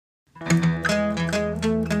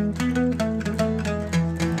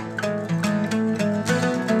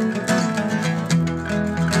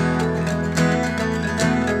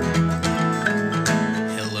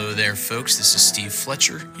folks. This is Steve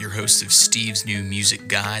Fletcher, your host of Steve's New Music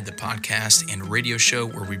Guide, the podcast and radio show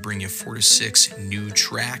where we bring you 4 to 6 new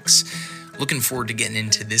tracks. Looking forward to getting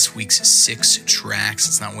into this week's 6 tracks.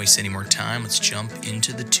 Let's not waste any more time. Let's jump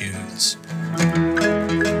into the tunes.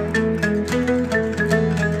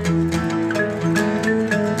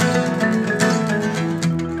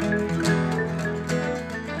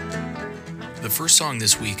 The first song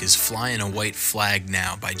this week is Flying a White Flag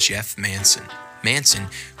Now by Jeff Manson. Manson,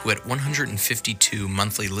 who at 152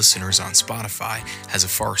 monthly listeners on Spotify has a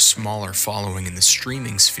far smaller following in the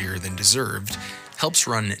streaming sphere than deserved, helps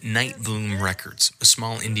run Night Bloom Records, a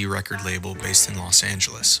small indie record label based in Los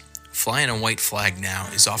Angeles. Flying a White Flag Now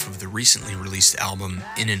is off of the recently released album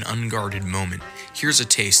In an Unguarded Moment. Here's a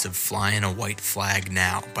taste of Flying a White Flag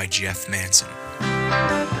Now by Jeff Manson.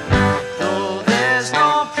 Oh, there's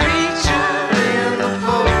no preacher in the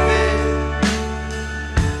pulpit,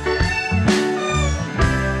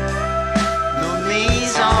 no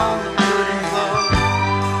knees on the wooden floor.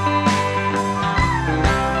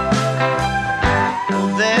 Oh,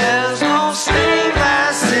 there's no stained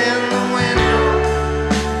glass in the window,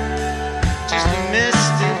 just a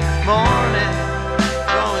misty morning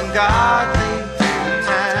growing godly through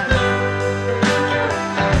time.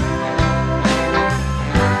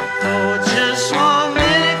 Oh, just 1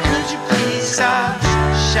 minute, could you please stop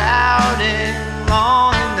shouting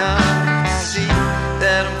long enough to see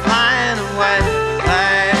that I'm flying a white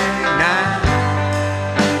flag now?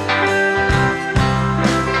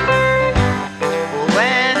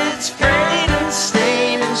 When it's frayed and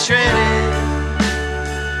stained and shredded,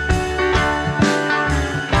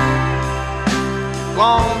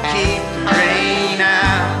 won't keep the rain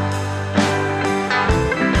out.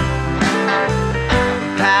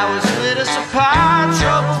 Powers split us apart,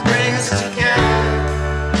 trouble brings us together.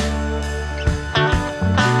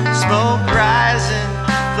 Smoke rising,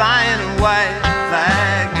 flying a white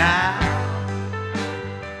flag now.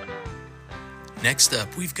 Next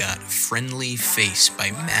up, we've got Friendly Face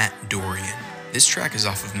by Matt Dorian. This track is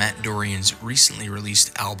off of Matt Dorian's recently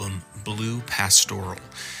released album, Blue Pastoral.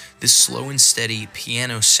 This slow and steady,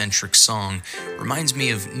 piano-centric song reminds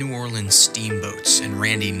me of New Orleans Steamboats and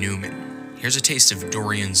Randy Newman. Here's a taste of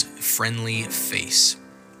Dorian's Friendly Face.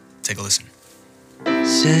 Take a listen.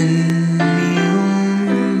 Send me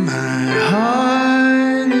home, my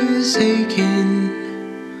heart is aching.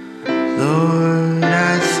 Lord,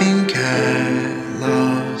 I think I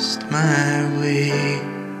lost my way.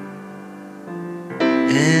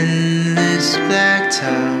 In this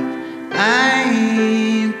blacktop, I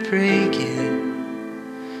ain't breaking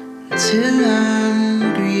till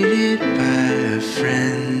I'm greeted by a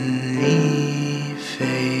friendly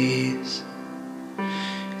face.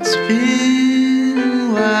 It's been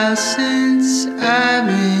a while since I've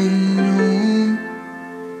been home,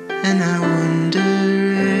 and I wonder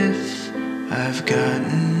if I've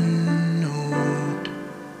gotten old.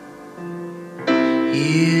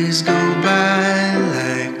 Years go by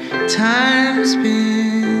like time's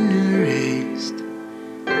been erased.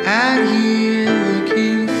 Out here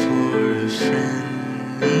looking for a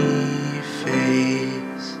friendly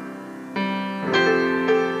face.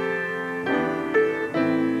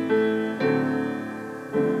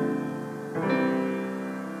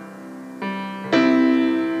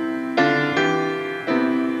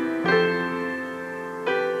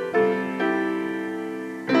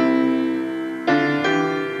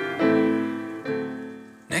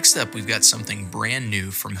 Next up, we've got something brand new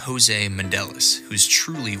from Jose Medelis, who's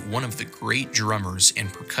truly one of the great drummers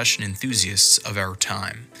and percussion enthusiasts of our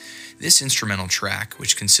time. This instrumental track,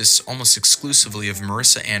 which consists almost exclusively of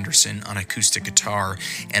Marissa Anderson on acoustic guitar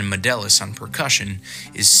and Medelis on percussion,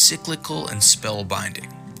 is cyclical and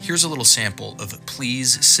spellbinding. Here's a little sample of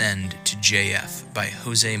Please Send to JF by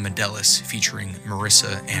Jose Medelis featuring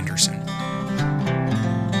Marissa Anderson.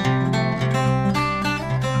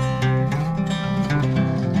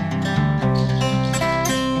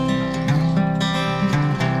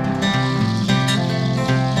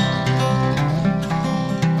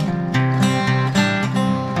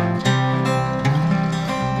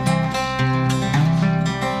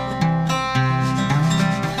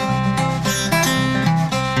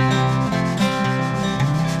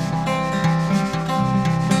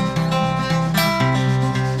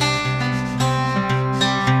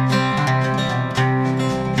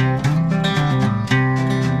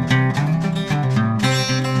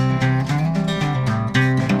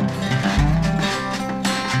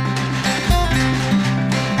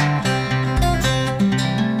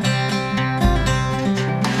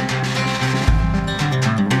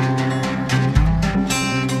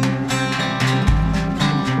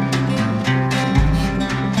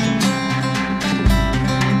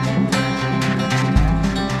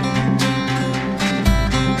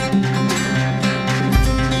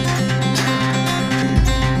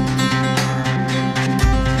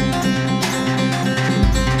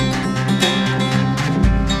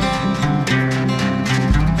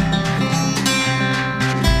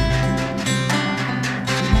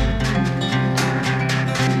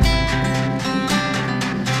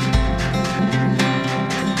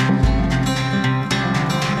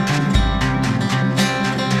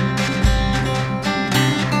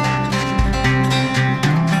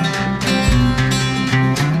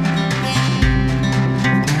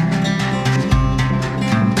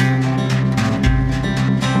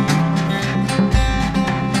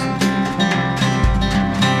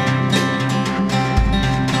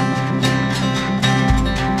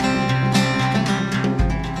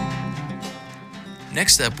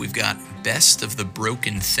 Next up, we've got Best of the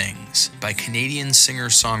Broken Things by Canadian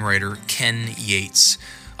singer-songwriter Ken Yates.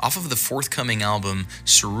 Off of the forthcoming album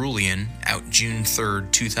Cerulean, out June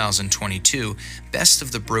 3rd, 2022, Best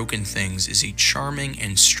of the Broken Things is a charming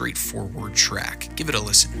and straightforward track. Give it a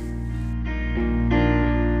listen.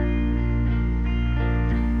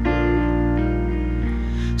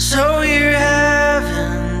 So you're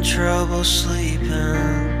having trouble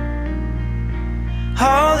sleeping.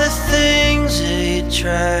 All the things that you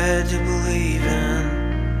tried to believe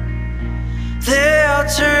in, they all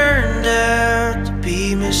turned out to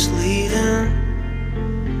be misleading.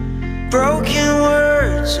 Broken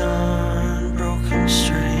words on broken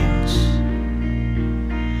strings,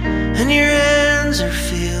 and your hands are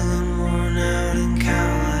feeling worn out and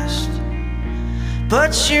calloused,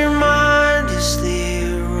 but your mind is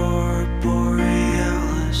the aurora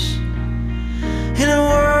borealis in a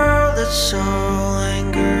world that's all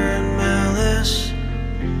anger and malice.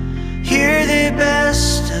 You're the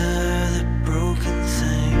best of the broken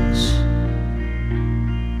things.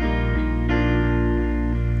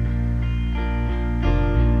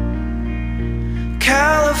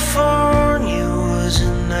 California was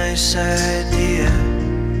a nice idea.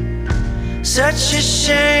 Such a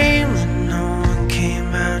shame that no one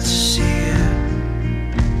came out to see it.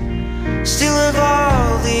 Still of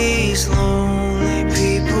all these lonely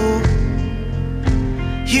people,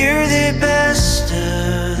 you're the best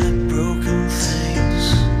of the broken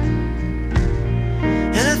things.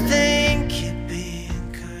 And I think you're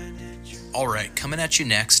being kinda true. Alright, coming at you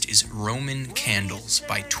next is Roman Candles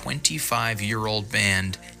by 25-year-old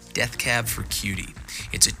band Death Cab for Cutie.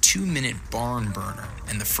 It's a 2-minute barn burner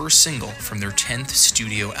and the first single from their 10th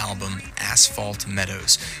studio album, Asphalt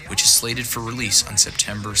Meadows, which is slated for release on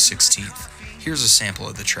September 16th. Here's a sample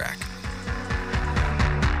of the track.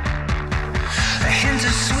 A hint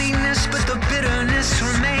of sweetness, but the bitterness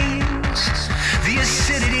remains. The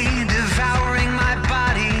acidity devouring my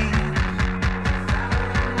body.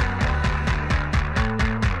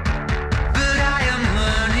 But I am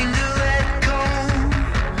learning to let go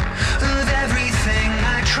of everything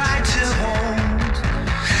I tried to hold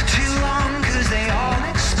too long, 'cause they all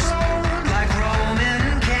explode like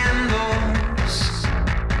Roman candles.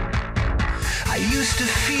 I used to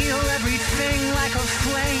feel everything like a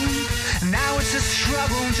flame. Now it's a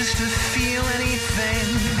struggle just to feel anything.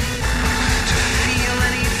 To feel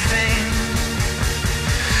anything.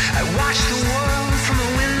 I watch the world from a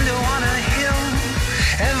window on a hill.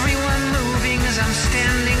 Everyone moving as I'm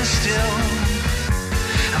standing still.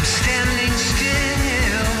 I'm standing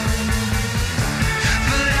still.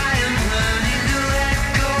 But I am learning to let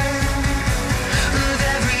go of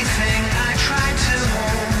everything I tried to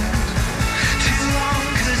hold too long,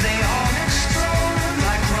 'cause they all explode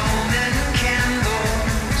like Roman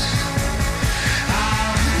candles.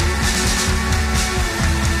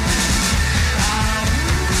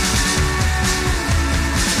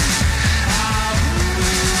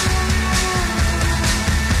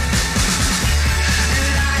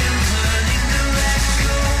 And I am learning to let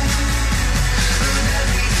go of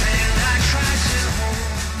everything I tried to hold.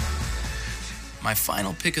 My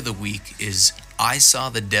final pick of the week is I Saw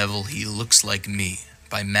the Devil, He Looks Like Me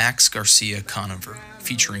by Max Garcia Conover,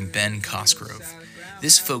 featuring Ben Cosgrove.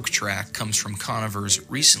 This folk track comes from Conover's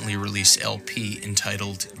recently released LP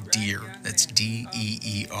entitled Deer, that's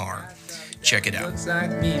D-E-E-R. Check it out. Looks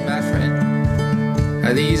like me, my friend.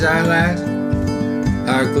 Are these our last?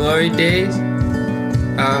 Our glory days?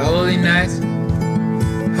 Our holy nights?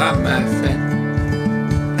 Ah, my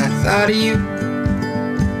friend, I thought of you,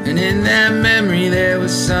 and in that memory there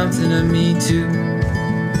was something of me too.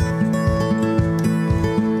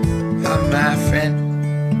 Ah, my friend,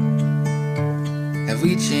 have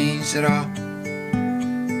we changed at all?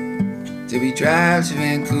 Did we drive to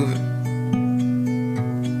Vancouver?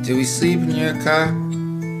 Did we sleep in your car?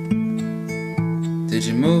 Did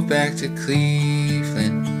you move back to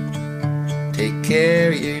Cleveland? Take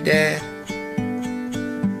care of your dad?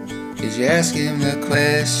 Did you ask him the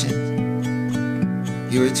questions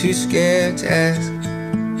you were too scared to ask?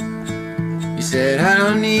 You said, I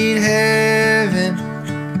don't need heaven,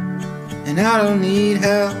 and I don't need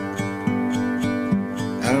hell.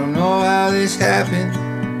 I don't know how this happened,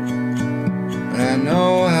 but I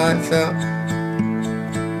know how it felt.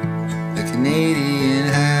 The Canadian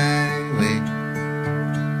highway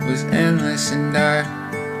was endless and dark.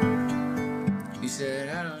 You said,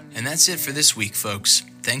 I don't need. And that's it for this week, folks.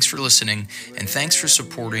 Thanks for listening, and thanks for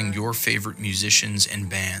supporting your favorite musicians and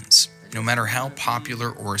bands. No matter how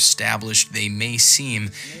popular or established they may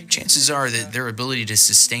seem, chances are that their ability to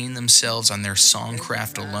sustain themselves on their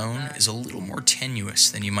songcraft alone is a little more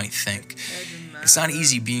tenuous than you might think. It's not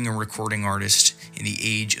easy being a recording artist in the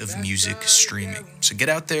age of music streaming. So get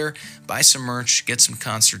out there, buy some merch, get some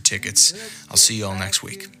concert tickets. I'll see you all next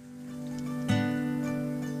week.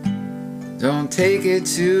 Don't take it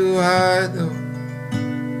too hard though.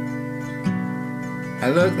 I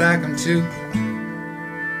look like I'm too.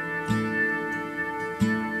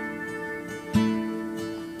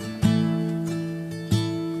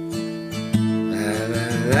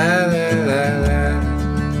 La la la la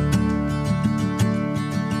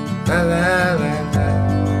la la la la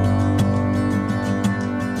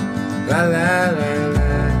la la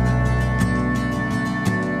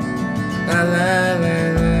la la la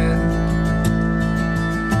la.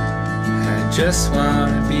 Just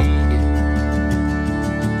wanna be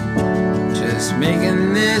just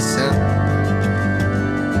making this up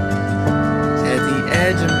at the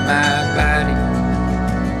edge of my body,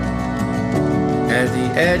 at the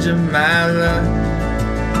edge of my love.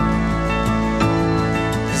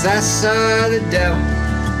 'Cause I saw the devil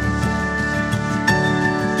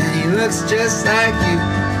and he looks just like you.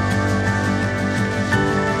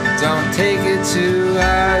 Don't take it too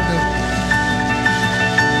hard though.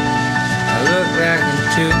 Look like I'm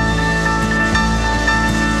too.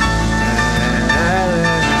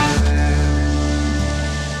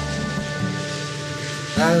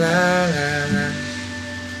 La la la la la.